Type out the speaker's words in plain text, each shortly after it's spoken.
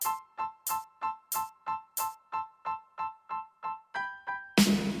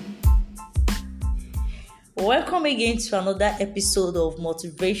Welcome again to another episode of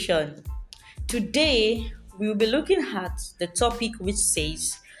Motivation. Today, we will be looking at the topic which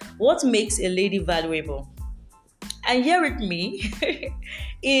says, what makes a lady valuable? And here with me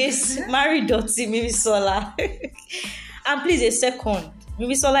is Maridotti Mimisola. And please, a second.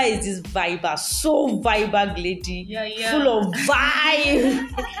 Mimisola is this viber, so viber lady, full of vibe.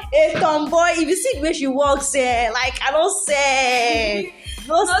 A tomboy. If you see the way she walks, like I don't say,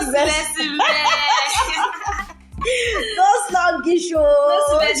 no sluggish.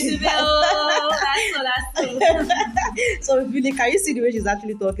 So really, can you see the way she's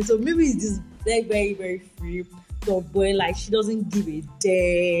actually talking? So maybe it's this very, very, very free tomboy, like she doesn't give a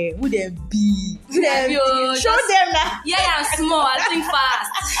damn who them be. Show them now. Yeah, I'm small, I think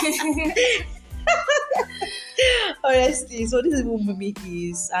fast. Honestly, so this is who Mimi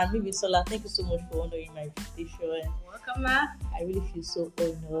is, and Mimi Sola, thank you so much for honoring my invitation. Welcome, ma. I really feel so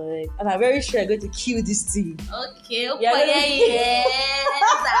honored, and I'm very sure I'm going to kill this thing. Okay, Yeah,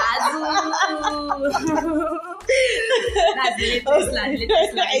 That's the latest line. You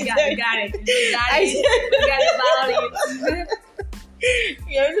got it.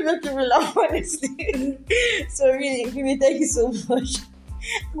 You're really making me laugh, honestly. So really, Mimi, thank you so much.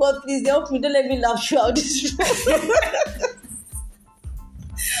 God, please help me. Don't let me laugh throughout this show.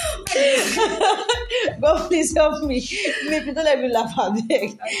 God, please help me. Maybe don't let me laugh at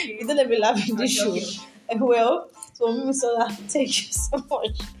beg. Okay. Don't let me laugh in this show. Okay. Well, so Mimi Sola, thank you so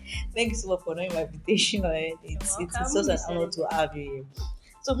much. Thank you so much for knowing my invitation. It's such an honor to have you here.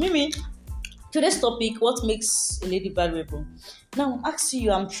 So Mimi, today's topic, what makes a lady valuable? Now, I'm asking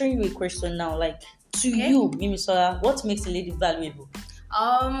you, I'm throwing you a question now, like to you, Mimi Sola, what makes a lady valuable?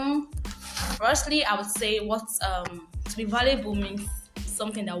 Firstly, I would say to be valuable means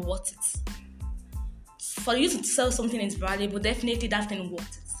something that worth it. For you to sell something is valuable, definitely that thing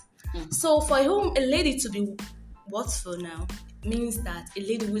worth it. So for a lady to be worthful now means that a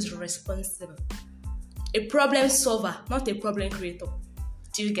lady who is responsible, a problem solver, not a problem creator.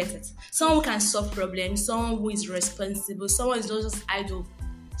 Do you get it? Someone who can solve problems, someone who is responsible, someone who is not just idle,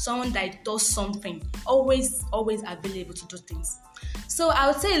 someone that does something, always available to do things. So I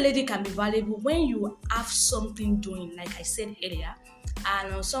would say a lady can be valuable when you have something doing, like I said earlier,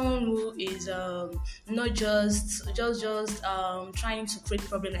 and someone who is not just trying to create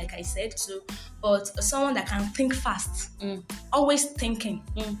problem, like I said, but someone that can think fast, always thinking,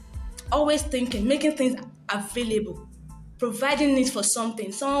 making things available, providing it for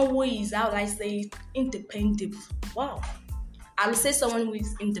something. Someone who is, how would I say, independent. Wow. I would say someone who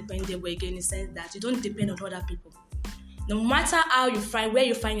is independent, again, in the sense that you don't depend on other people. No matter where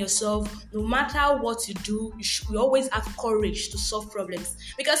you find yourself, no matter what you do, you always have courage to solve problems.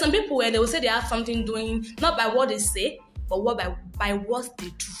 Because some people, they will say they have something doing, not by what they say, but by what they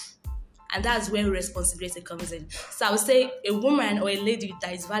do. And that's where responsibility comes in. So I would say a woman or a lady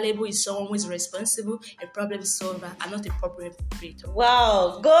that is valuable is someone who is responsible, a problem solver, and not a problem creator.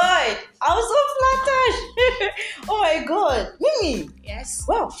 Wow, good. I was so flattered. Oh my God, Mimi. Yes.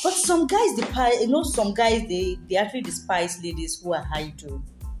 Wow, but some guys, they actually despise ladies who are idle.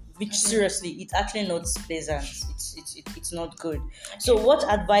 Which seriously, it's actually not pleasant. It's not good. So, what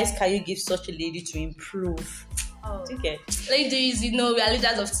advice can you give such a lady to improve? Okay. Ladies, we are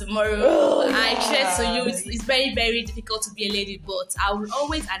leaders of tomorrow. I share to you, it's very, very difficult to be a lady, but I will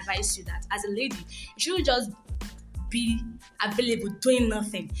always advise you that as a lady, you should just be available doing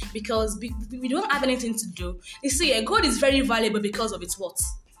nothing, because we don't have anything to do. You see, gold is very valuable because of its worth.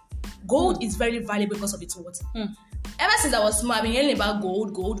 Gold is very valuable because of its worth. Ever since I was small, I've been hearing about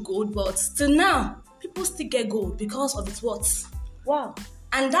gold, but till now, people still get gold because of its worth. Wow.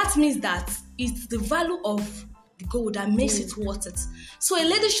 And that means that it's the value of the gold that makes it worth it. So a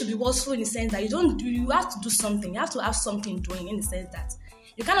lady should be worthful in the sense that you have to do something. You have to have something doing, in the sense that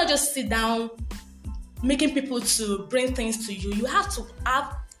you cannot just sit down making people to bring things to you. You have to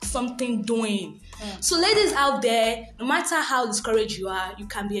have something doing. So ladies out there, no matter how discouraged you are, you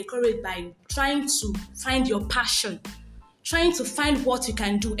can be encouraged by trying to find your passion, trying to find what you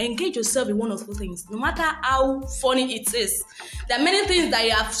can do. Engage yourself in one of the things, no matter how funny it is. There are many things that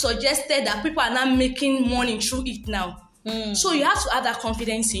you have suggested that people are not making money through it now. So you have to have that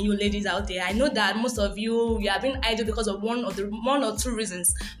confidence in you, ladies out there. I know that most of you have been idle because of one or two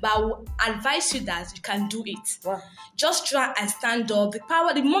reasons, but I will advise you that you can do it. Wow. Just try and stand up.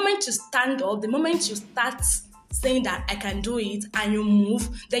 The moment you stand up, the moment you start saying that I can do it, and you move,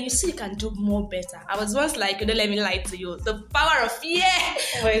 then you see you can do more better. I was once like, don't let me lie to you, the power of fear.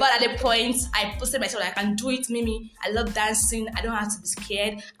 Wait. But at the point, I posted myself, I can do it, Mimi. I love dancing. I don't have to be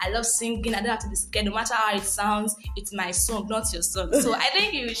scared. I love singing. I don't have to be scared. No matter how it sounds, it's my song, not your song. So I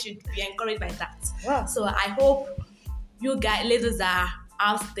think you should be encouraged by that. Wow. So I hope you guys, ladies are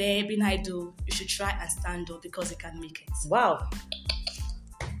out there being idle, you should try and stand up because you can make it. Wow.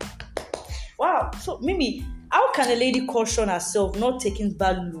 Wow. So, Mimi, how can a lady caution herself not taking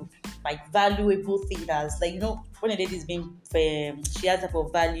valuable things as, like, when a lady is being, she has type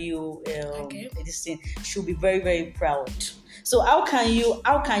of value, this thing, she'll be very, very proud. So, how can you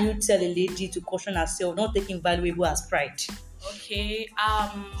tell a lady to caution herself not taking valuable as pride? Okay.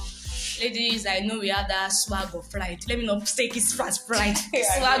 Ladies, I know we have that swag of pride. Let me not take it as pride.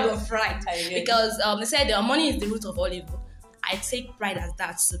 Swag of pride. Because they said money is the root of all evil. I take pride as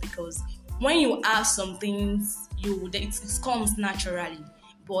that too, because when you have some things, it comes naturally.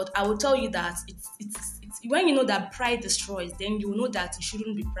 But I will tell you that it's when you know that pride destroys, then you know that you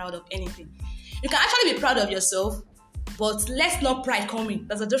shouldn't be proud of anything. You can actually be proud of yourself, but let's not pride come in.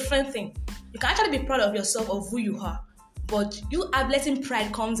 That's a different thing. You can actually be proud of yourself, of who you are. But you are letting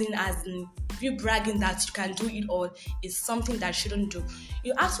pride comes in as in you bragging that you can do it all is something that you shouldn't do.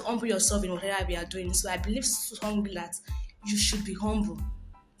 You have to humble yourself in whatever you are doing. So I believe strongly that you should be humble.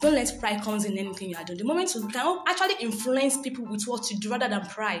 Don't let pride comes in anything you are doing. The moment you can actually influence people with what you do rather than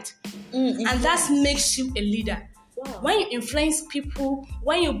pride. And that makes you a leader. Wow. When you influence people,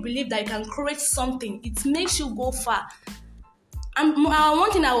 when you believe that you can create something, it makes you go far. And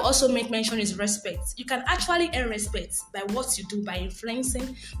one thing I will also make mention is respect. You can actually earn respect by what you do, by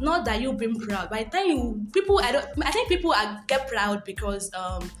influencing, not that you being proud. By the time I think people get proud because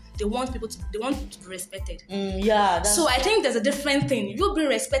they want to be respected. So I think there's a different thing. You being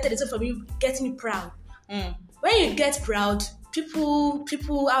respected is from you getting proud. When you get proud, people,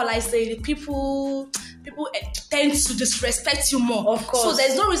 how will I say it? People tend to disrespect you more. Of course. So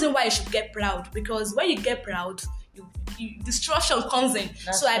there's no reason why you should get proud, because when you get proud, destruction comes in.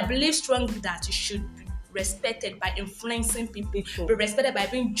 So I believe strongly that you should be respected by influencing people. Be respected by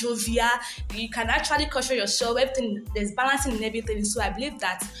being jovial. You can actually caution yourself. Everything, there's balancing in everything. So I believe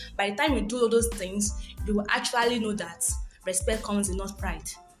that by the time you do all those things, you will actually know that respect comes in, not pride.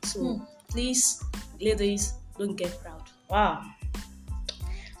 So please, ladies, don't get proud. Wow.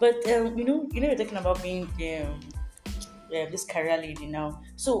 But you're talking about being this career lady now.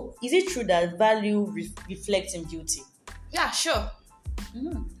 So is it true that value reflects in beauty? Yeah, sure.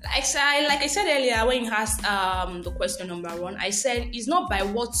 Like I said earlier, when you asked the question number 1, I said it's not by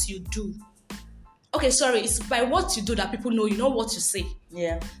what you do. Okay, sorry, it's by what you do that people know you know what you say.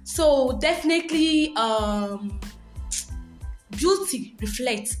 Yeah. So definitely, beauty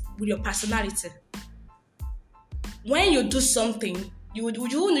reflects with your personality. When you do something, you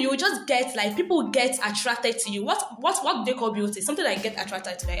just get, like, people get attracted to you. What they call beauty? Something like get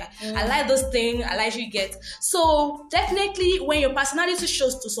attracted to. Like, I like those things. I like you get. So definitely, when your personality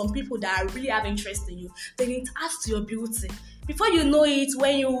shows to some people that really have interest in you, then it adds to your beauty. Before you know it,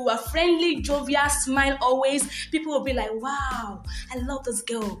 when you are friendly, jovial, smile always, people will be like, "Wow, I love this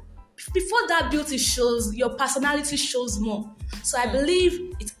girl." Before that beauty shows, your personality shows more. So I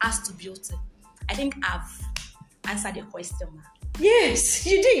believe it adds to beauty. I think I've answered your question, ma'am. Yes,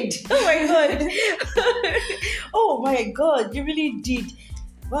 you did. Oh my god. Oh my god, you really did.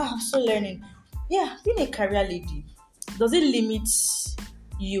 Wow, I'm still learning. Yeah, being a career lady, does it limit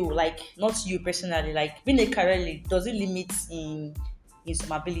you? Like, not you personally, like being a career lady, does it limit in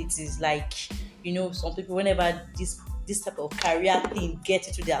some abilities? Like, some people, whenever this type of career thing gets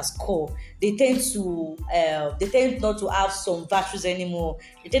into their score, they tend not to have some virtues anymore.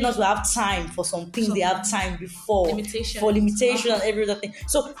 They tend not to have time for some things they have time before. Limitation and every other thing.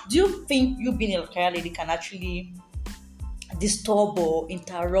 So do you think you being a career lady can actually disturb or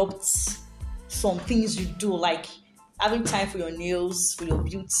interrupt some things you do, like having time for your nails, for your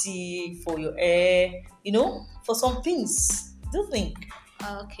beauty, for your hair, for some things? Do you think?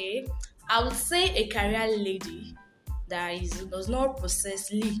 Okay, I would say a career lady that does not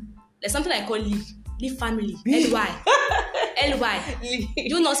possess Lee. There's something I call Lee family. Ly.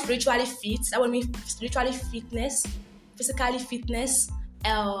 You're not spiritually fit. That would mean spiritually fitness, physically fitness,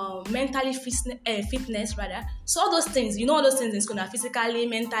 mentally fitness rather. So all those things, all those things in school are physically,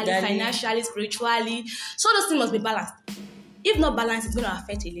 mentally, financially, spiritually. So those things must be balanced. If not balanced, it's going to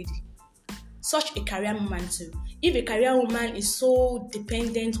affect a lady. Such a career woman too. If a career woman is so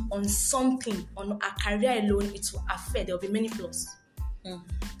dependent on something, on a career alone, it will affect. There will be many flaws.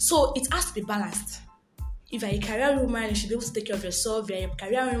 So it has to be balanced. if you're a career woman, you should be able to take care of yourself. If you're a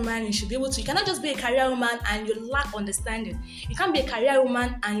career woman, you should be able to. You cannot just be a career woman and you lack understanding. You can't be a career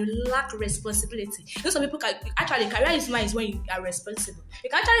woman and you lack responsibility. You know, some people can actually career woman is when you are responsible. You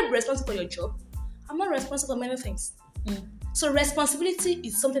can actually be responsible for your job. I'm not responsible for many things. So responsibility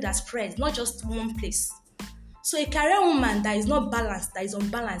is something that spreads, not just one place. So a career woman that is not balanced, that is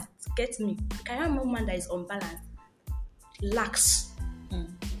unbalanced, get me? A career woman that is unbalanced lacks.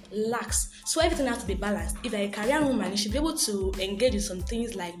 So everything has to be balanced. If you're a career woman, you should be able to engage in some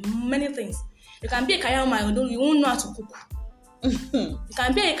things like many things. You can be a career woman, you won't know how to cook. You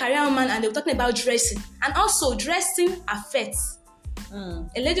can be a career woman and they're talking about dressing. And also dressing affects. A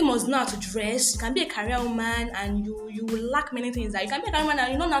lady must know how to dress. You can be a career woman and you will lack many things. Like you can be a career woman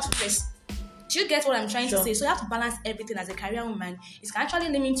and you don't know how to dress. Do you get what I'm trying to say? So you have to balance everything as a career woman. It can actually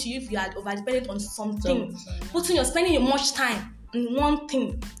limit you if you are over-dependent on something. Spending much time in one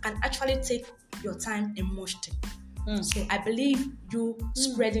thing can actually take your time in much thing. So I believe you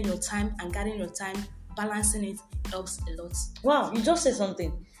spreading your time and guarding your time, balancing it helps a lot. Wow, you just said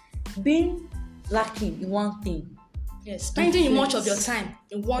something. Being lacking in one thing. Yes, spending much of your time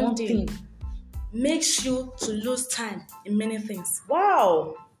in one thing makes you to lose time in many things.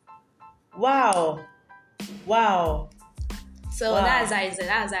 Wow. So that's how I said.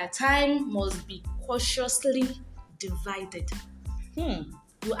 That's how time must be cautiously divided. You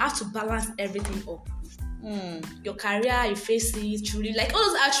have to balance everything up. Your career, you face it truly. Like all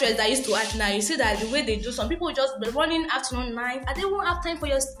those actresses that used to act now, you see that the way they do, some people just be running afternoon, night, and they won't have time for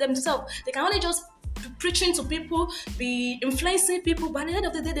themselves. They can only just be preaching to people, be influencing people, but at the end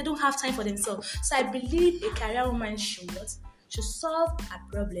of the day, they don't have time for themselves. So I believe a career woman should solve a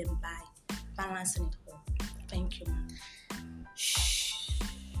problem by balancing it all. Thank you, ma'am.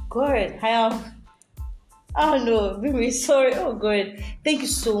 God, oh no, really sorry. Oh God, thank you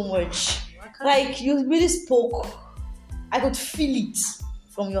so much. Like you really spoke. I could feel it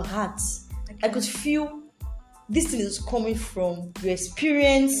from your heart. Okay. I could feel this thing is coming from your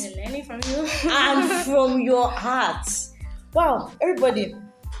experience, learning from you, and from your heart. Wow, everybody.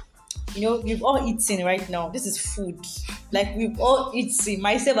 You know, we've all eaten right now. This is food. Like we've all eaten.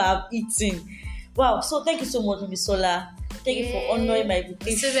 Myself, I have eaten. Wow. So thank you so much, Miss Sola. Thank you for honoring my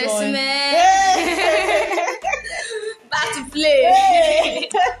invitation. Back to play.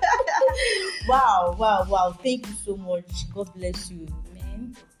 Wow. Thank you so much. God bless you.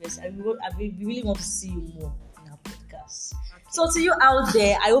 Amen. Yes, I really want to see you more in our podcast. Okay. So to you out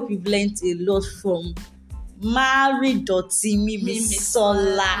there, I hope you've learned a lot from Miss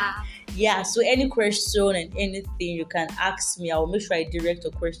Sola. Yeah, so any question and anything you can ask me, I will make sure I direct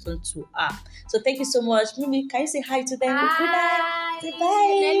your question to her. So thank you so much. Mimi, can you say hi to them? Hi. Good night.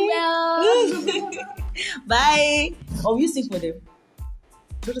 Say bye. Bye. Oh, you sing for them.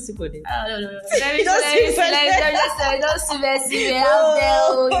 Don't sing for them. Oh, no. Let me don't see me out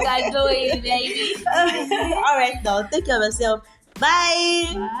there. You can do it, baby. All right, now take care of yourself. Bye.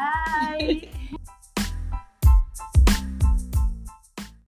 Bye.